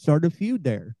 start a feud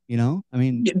there. I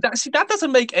mean, that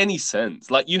doesn't make any sense.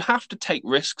 Like, you have to take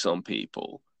risks on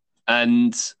people,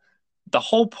 and the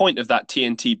whole point of that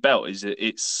TNT belt is that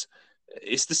it's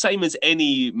the same as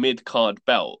any mid-card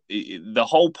belt. The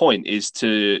whole point is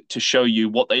to show you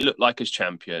what they look like as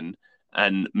champion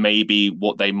and maybe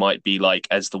what they might be like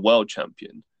as the world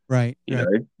champion. Right. You know,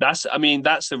 that's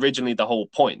originally the whole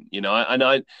point,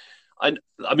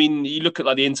 I mean, you look at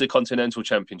like the Intercontinental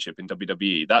Championship in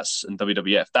WWE, and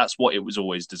WWF, that's what it was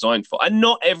always designed for. And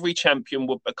not every champion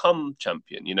would become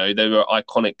champion. There were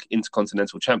iconic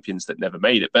Intercontinental champions that never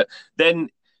made it. But then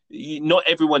not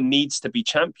everyone needs to be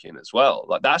champion as well.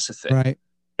 Like, that's the thing. Right.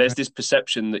 There's this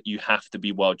perception that you have to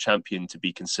be world champion to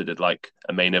be considered like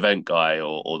a main event guy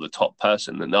or the top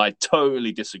person. And I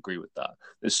totally disagree with that.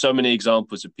 There's so many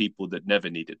examples of people that never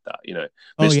needed that,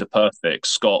 Mr. Perfect,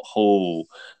 Scott Hall,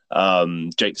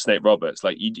 Jake the Snake Roberts.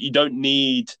 Like, you don't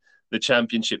need the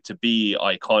championship to be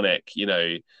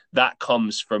iconic. That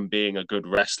comes from being a good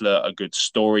wrestler, a good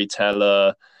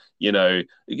storyteller.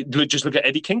 Just look at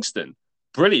Eddie Kingston.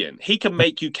 Brilliant. He can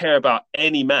make you care about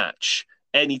any match,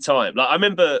 anytime. Like, I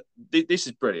remember, this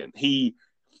is brilliant. He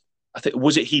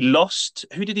lost?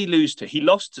 Who did he lose to? He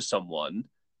lost to someone.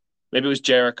 Maybe it was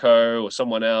Jericho or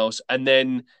someone else. And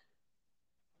then,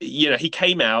 he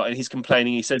came out and he's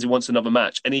complaining. He says he wants another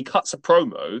match, and he cuts a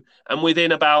promo. And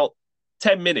within about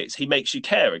 10 minutes, he makes you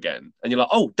care again. And you're like,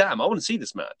 oh, damn, I want to see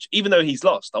this match. Even though he's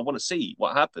lost, I want to see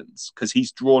what happens because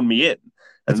he's drawn me in.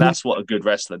 And that's what a good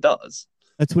wrestler does.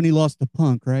 That's when he lost to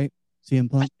Punk, right?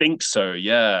 CM Punk? I think so,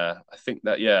 yeah. I think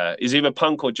that, yeah. Is either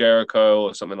Punk or Jericho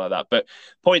or something like that. But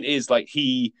point is, like,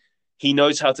 he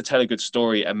knows how to tell a good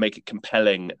story and make it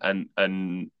compelling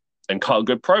and cut a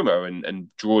good promo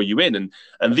and draw you in.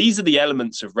 And these are the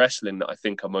elements of wrestling that I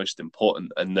think are most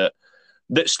important and that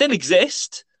still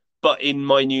exist, but in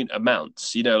minute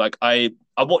amounts. Like, I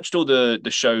watched all the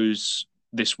shows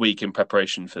this week in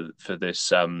preparation for this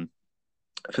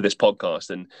podcast,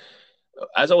 and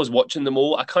as I was watching them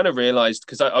all, I kind of realized,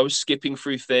 because I was skipping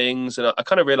through things, and I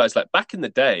kind of realized, like, back in the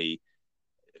day,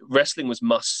 wrestling was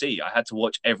must see. I had to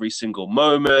watch every single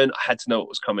moment. I had to know what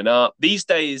was coming up. These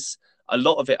days, a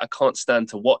lot of it I can't stand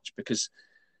to watch because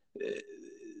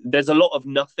there's a lot of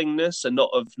nothingness, a lot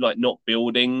of like not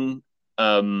building.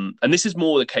 And this is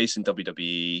more the case in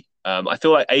WWE. I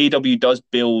feel like AEW does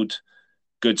build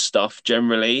good stuff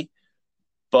generally,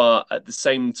 but at the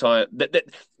same time,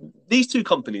 these two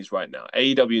companies right now,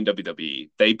 AEW and WWE,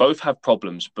 they both have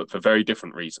problems, but for very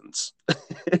different reasons.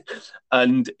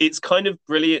 And it's kind of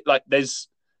brilliant. Like, there's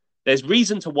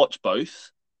reason to watch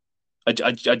both.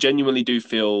 I genuinely do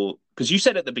feel, because you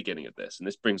said at the beginning of this, and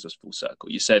this brings us full circle,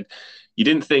 you said you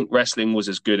didn't think wrestling was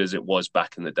as good as it was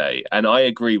back in the day. And I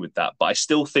agree with that, but I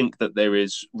still think that there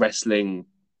is wrestling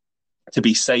to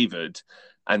be savored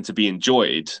and to be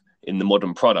enjoyed in the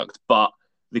modern product. But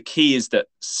the key is that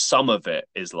some of it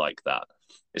is like that.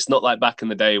 It's not like back in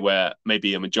the day where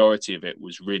maybe a majority of it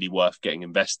was really worth getting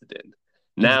invested in.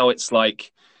 Now it's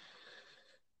like,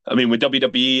 I mean, with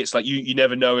WWE, it's like you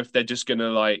never know if they're just gonna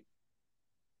like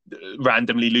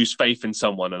randomly lose faith in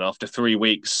someone, and after 3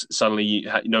 weeks, suddenly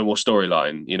no more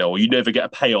storyline, or you never get a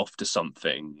payoff to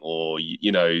something, or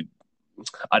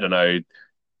I don't know.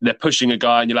 They're pushing a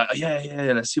guy, and you're like, oh,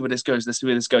 yeah, let's see where this goes,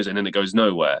 and then it goes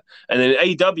nowhere. And then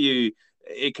AEW,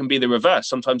 it can be the reverse.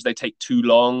 Sometimes they take too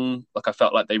long. Like I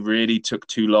felt like they really took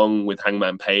too long with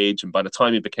Hangman Page, and by the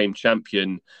time he became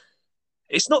champion,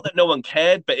 it's not that no one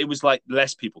cared, but it was like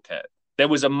less people cared. There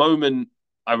was a moment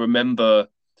I remember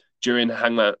during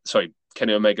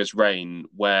Kenny Omega's reign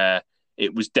where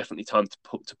it was definitely time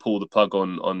to pull the plug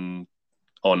on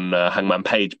Hangman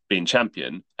Page being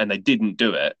champion, and they didn't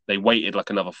do it. They waited like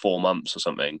another 4 months or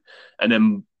something, and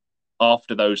then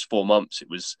after those 4 months,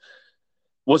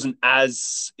 wasn't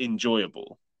as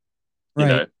enjoyable.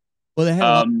 Right. Well, they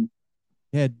had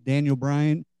you had Daniel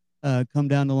Bryan come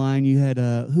down the line. You had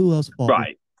who else fought?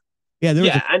 Right.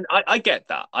 Yeah, and I get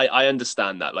that. I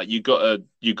understand that. Like you gotta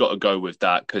go with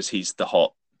that because he's the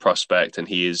hot prospect and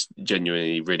he is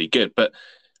genuinely really good. But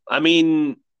I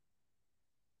mean,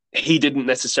 he didn't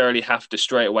necessarily have to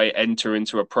straight away enter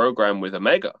into a program with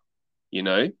Omega,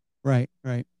 Right.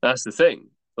 That's the thing.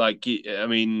 Like, I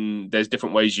mean, there's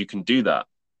different ways you can do that.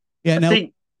 Yeah. I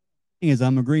think is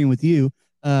I'm agreeing with you.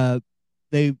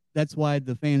 That's why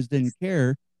the fans didn't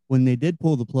care when they did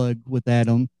pull the plug with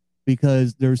Adam,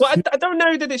 because there's. Well, I don't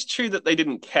know that it's true that they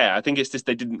didn't care. I think it's just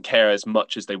they didn't care as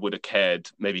much as they would have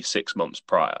cared maybe 6 months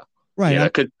prior. Right.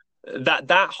 Because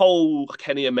that whole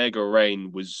Kenny Omega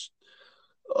reign was,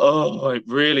 it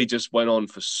really just went on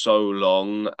for so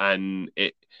long, and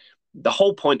the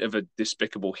whole point of a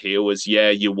despicable heel is,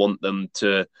 you want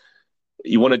to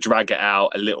drag it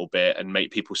out a little bit and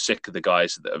make people sick of the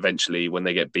guys that eventually when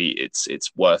they get beat,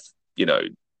 it's worth,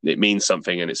 it means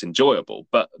something and it's enjoyable.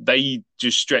 But they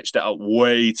just stretched it out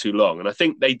way too long. And I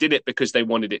think they did it because they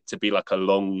wanted it to be like a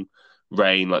long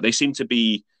reign. Like they seem to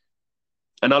be,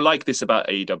 and I like this about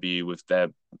AEW with their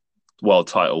world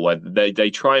title, where they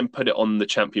try and put it on the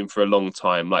champion for a long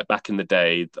time. Like back in the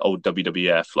day, the old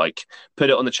WWF, like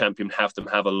put it on the champion, have them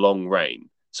have a long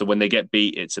reign. So when they get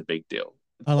beat, it's a big deal.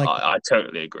 I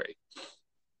totally agree.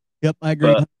 Yep, I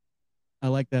agree. But I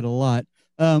like that a lot.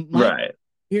 Right.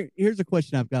 Here's a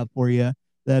question I've got for you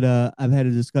that I've had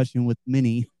a discussion with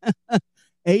many.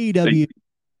 AEW,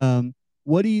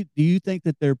 what do you think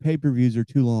that their pay-per-views are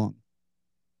too long?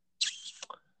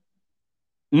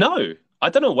 No, I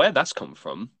don't know where that's come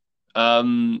from.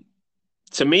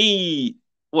 To me,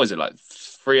 what is it, like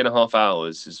 3.5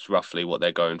 hours is roughly what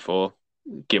they're going for,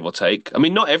 give or take. I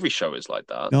mean, not every show is like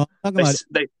that. No, I'm talking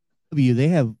about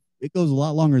AEW. It goes a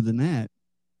lot longer than that.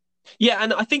 Yeah,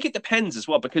 and I think it depends as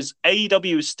well, because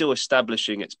AEW is still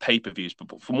establishing its pay-per-views,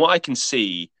 but from what I can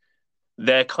see,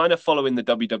 they're kind of following the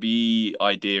WWE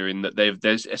idea in that they're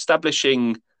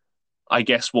establishing, I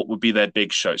guess, what would be their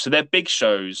big show. So their big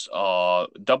shows are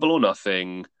Double or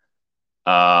Nothing,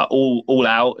 All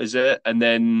Out, is it? And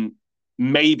then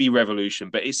maybe Revolution,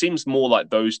 but it seems more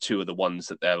like those two are the ones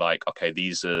that they're like, okay,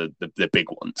 these are the big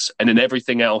ones. And then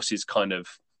everything else is kind of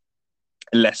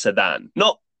lesser than.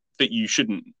 Not that you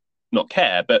shouldn't not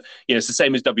care, but it's the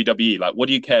same as WWE. Like, what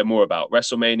do you care more about?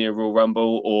 WrestleMania, Royal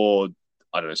Rumble, or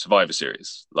I don't know, Survivor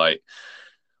Series? Like,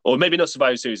 or maybe not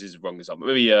Survivor Series is the wrong example.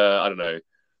 Maybe I don't know,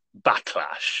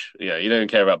 Backlash. You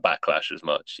don't care about Backlash as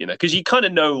much, because you kind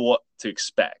of know what to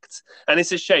expect. And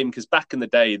it's a shame because back in the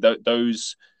day,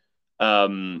 those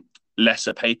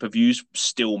lesser pay-per-views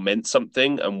still meant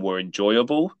something and were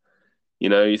enjoyable.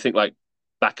 You think like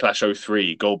Backlash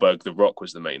 03, Goldberg, The Rock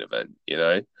was the main event,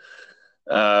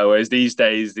 whereas these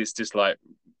days it's just like,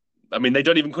 I mean, they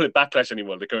don't even call it Backlash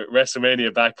anymore. They call it WrestleMania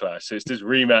Backlash. So it's just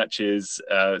rematches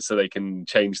so they can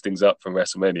change things up from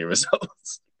WrestleMania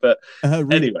results. But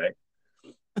anyway,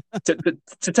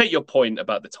 to take your point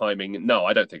about the timing, no,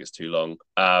 I don't think it's too long.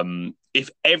 If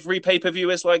every pay-per-view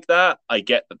is like that, I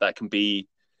get that can be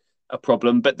a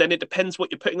problem, but then it depends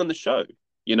what you're putting on the show.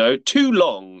 Too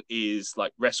long is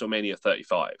like WrestleMania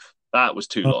 35. That was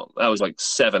too long. That was like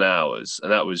 7 hours.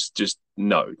 And that was just,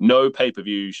 no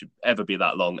pay-per-view should ever be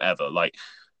that long ever. Like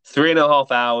 3.5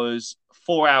 hours,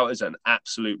 4 hours, an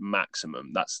absolute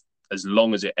maximum. That's as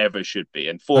long as it ever should be.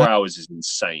 And 4 hours is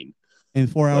insane. And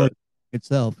 4 hours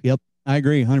itself. Yep. I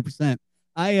agree 100%.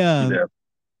 I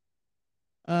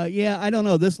don't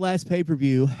know. This last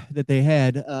pay-per-view that they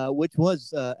had, which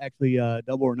was actually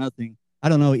Double or Nothing. I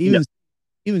don't know. Even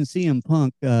CM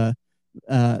Punk, the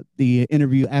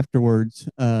interview afterwards,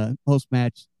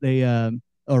 post-match,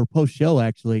 or post-show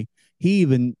actually, he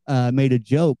even made a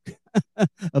joke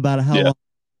about how long it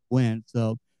went.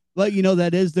 So, but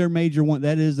that is their major one.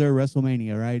 That is their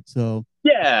WrestleMania, right? So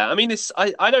Yeah, I mean,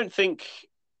 I don't think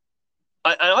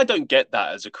I don't get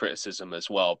that as a criticism as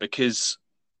well because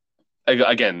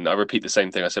again, I repeat the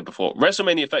same thing I said before.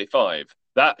 WrestleMania 35,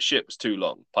 that shit was too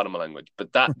long. Pardon my language,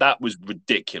 but that was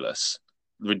ridiculous,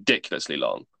 ridiculously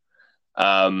long.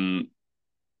 Um,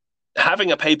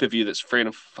 Having a pay per view that's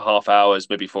 3.5 hours,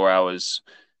 maybe 4 hours.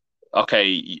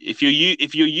 Okay, if you're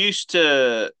used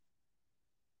to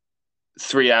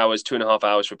 3 hours, 2.5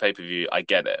 hours for pay per view, I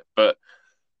get it. But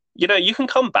you can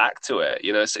come back to it.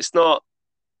 It's not.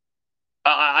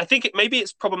 I think maybe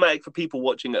it's problematic for people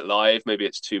watching it live. Maybe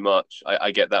it's too much.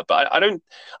 I get that, but I don't.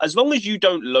 As long as you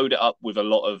don't load it up with a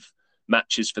lot of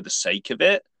matches for the sake of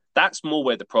it, that's more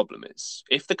where the problem is.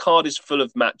 If the card is full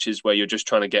of matches where you're just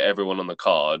trying to get everyone on the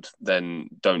card, then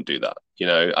don't do that.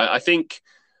 I think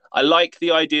I like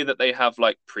the idea that they have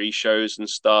like pre-shows and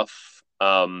stuff,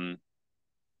 but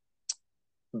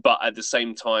at the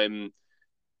same time,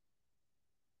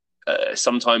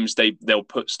 sometimes they'll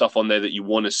put stuff on there that you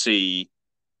want to see,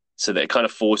 so that it kind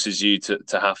of forces you to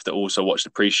have to also watch the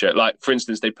pre-show. Like for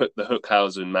instance, they put the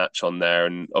Hookhausen match on there,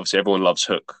 and obviously everyone loves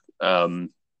Hook.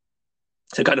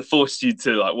 To kind of force you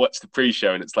to like watch the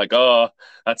pre-show, and it's like, oh,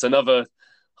 that's another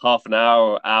half an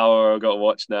hour or hour I've got to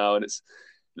watch now, and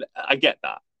I get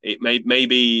that.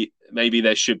 Maybe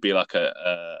there should be like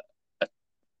a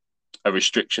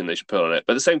restriction they should put on it,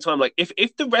 but at the same time, like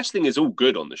if the wrestling is all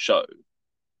good on the show,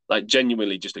 like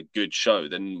genuinely just a good show,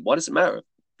 then why does it matter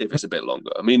if it's a bit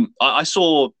longer? I mean, I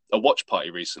saw a watch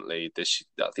party recently.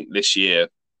 I think this year.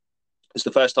 It's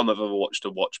the first time I've ever watched a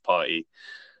watch party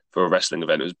for a wrestling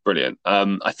event. It was brilliant.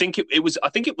 I think it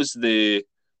was the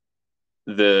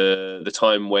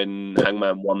time when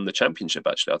Hangman won the championship.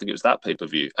 Actually, I think it was that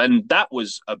pay-per-view, and that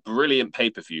was a brilliant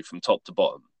pay-per-view from top to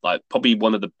bottom. Like probably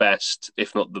one of the best,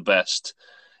 if not the best,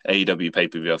 AEW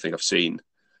pay-per-view I think I've seen.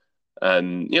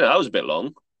 And that was a bit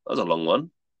long. That was a long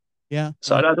one. Yeah.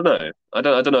 So I don't know. I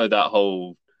don't know that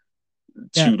whole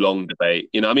too long debate.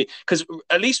 I mean, because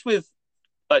at least with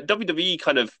like WWE,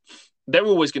 kind of, they're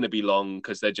always going to be long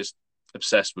because they're just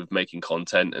obsessed with making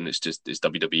content, and it's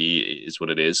WWE, it is what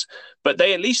it is. But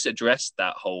they at least addressed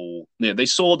that whole. They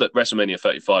saw that WrestleMania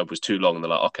 35 was too long, and they're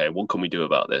like, okay, what can we do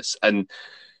about this? And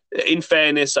in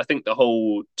fairness, I think the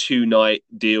whole 2-night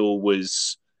deal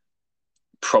was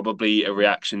probably a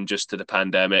reaction just to the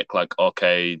pandemic. Like,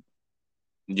 okay,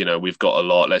 we've got a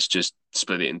lot, let's just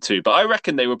split it in two. But I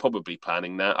reckon they were probably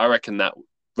planning that. I reckon that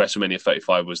WrestleMania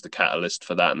 35 was the catalyst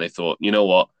for that, and they thought, you know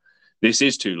what, this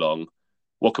is too long.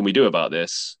 What can we do about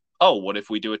this? Oh, what if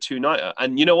we do a 2-nighter?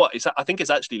 And you know what? I think it's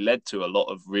actually led to a lot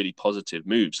of really positive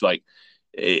moves. Like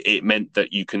it meant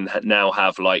that you can now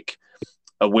have like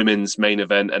a women's main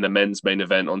event and a men's main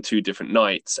event on 2 different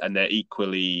nights, and they're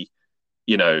equally,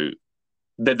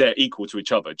 they're equal to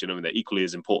each other. Do you know what I mean? They're equally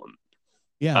as important.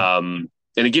 Yeah.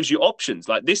 And it gives you options.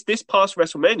 Like this past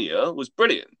WrestleMania was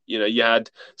brilliant. You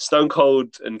had Stone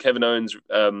Cold and Kevin Owens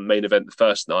main event the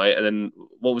first night, and then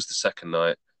what was the second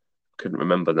night? Couldn't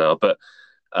remember now. But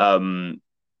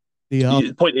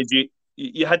the point is,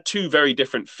 you had 2 very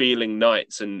different feeling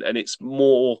nights, and it's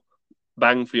more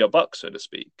bang for your buck, so to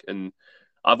speak. And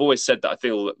I've always said that I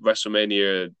feel that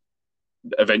WrestleMania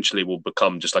eventually will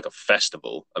become just like a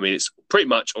festival. I mean, it's pretty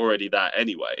much already that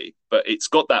anyway, but it's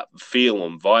got that feel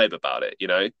and vibe about it,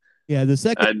 Yeah, the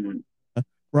second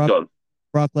Brock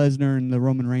Lesnar and the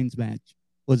Roman Reigns match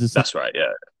was a. That's right,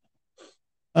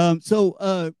 yeah.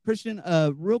 So Christian,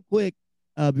 real quick,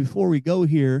 before we go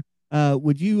here,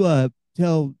 would you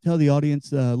tell the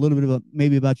audience a little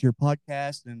bit about your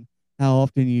podcast and how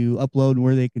often you upload and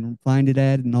where they can find it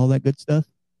at and all that good stuff?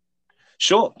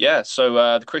 Sure. Yeah. So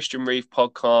the Christian Reeve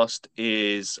Podcast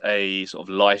is a sort of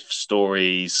life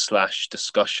stories /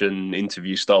 discussion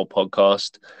interview style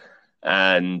podcast.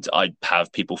 And I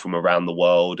have people from around the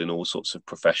world in all sorts of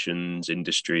professions,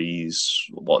 industries,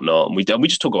 whatnot. And we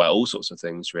just talk about all sorts of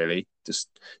things, really, just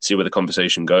see where the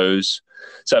conversation goes.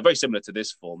 So very similar to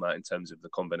this format in terms of the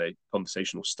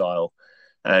conversational style.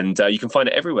 And you can find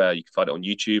it everywhere. You can find it on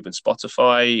YouTube and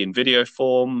Spotify in video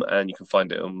form, and you can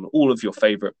find it on all of your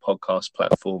favorite podcast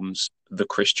platforms, the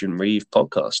Christian Reeve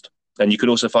Podcast. And you can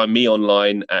also find me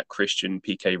online at Christian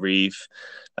PK Reeve.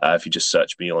 If you just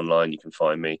search me online, you can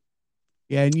find me.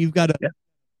 Yeah, and you've got a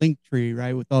link tree,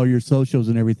 right, with all your socials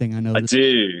and everything. I know. I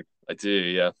do.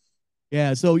 Yeah.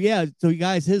 Yeah. So you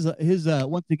guys, his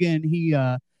once again,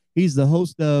 he's the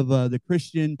host of the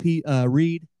Christian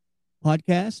Reeve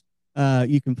Podcast.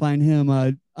 You can find him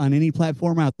on any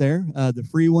platform out there, the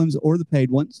free ones or the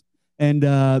paid ones. And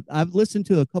I've listened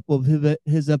to a couple of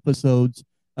his episodes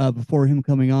before him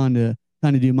coming on to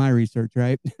kind of do my research,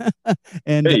 right?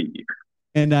 And hey.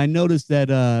 And I noticed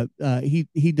that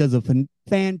he does a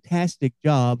fantastic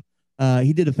job.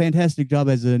 He did a fantastic job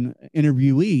as an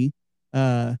interviewee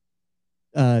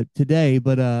today,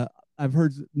 but I've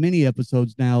heard many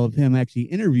episodes now of him actually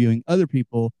interviewing other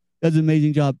people. Does an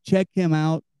amazing job. Check him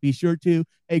out. Be sure to.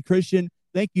 Hey, Christian,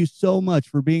 thank you so much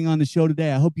for being on the show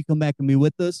today. I hope you come back and be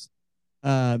with us.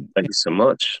 Thank you so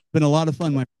much. It's been a lot of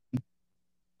fun, my friend.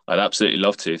 I'd absolutely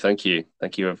love to. Thank you.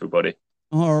 Thank you, everybody.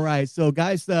 All right. So,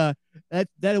 guys, that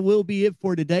will be it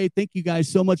for today. Thank you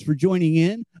guys so much for joining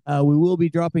in. We will be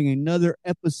dropping another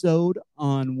episode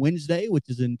on Wednesday, which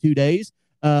is in 2 days.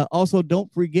 Also,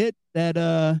 don't forget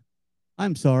that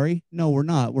I'm sorry. No, we're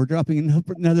not. We're dropping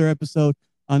another episode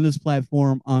on this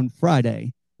platform on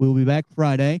Friday. We'll be back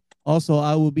Friday. Also,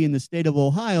 I will be in the state of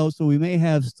Ohio, so we may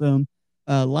have some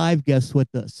live guests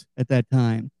with us at that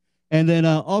time. And then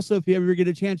also, if you ever get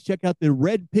a chance, check out the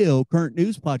Red Pill Current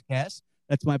News Podcast.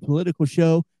 That's my political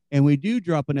show, and we do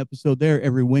drop an episode there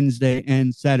every Wednesday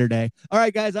and Saturday. All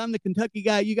right, guys, I'm the Kentucky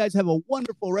guy. You guys have a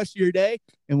wonderful rest of your day,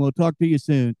 and we'll talk to you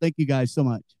soon. Thank you guys so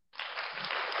much.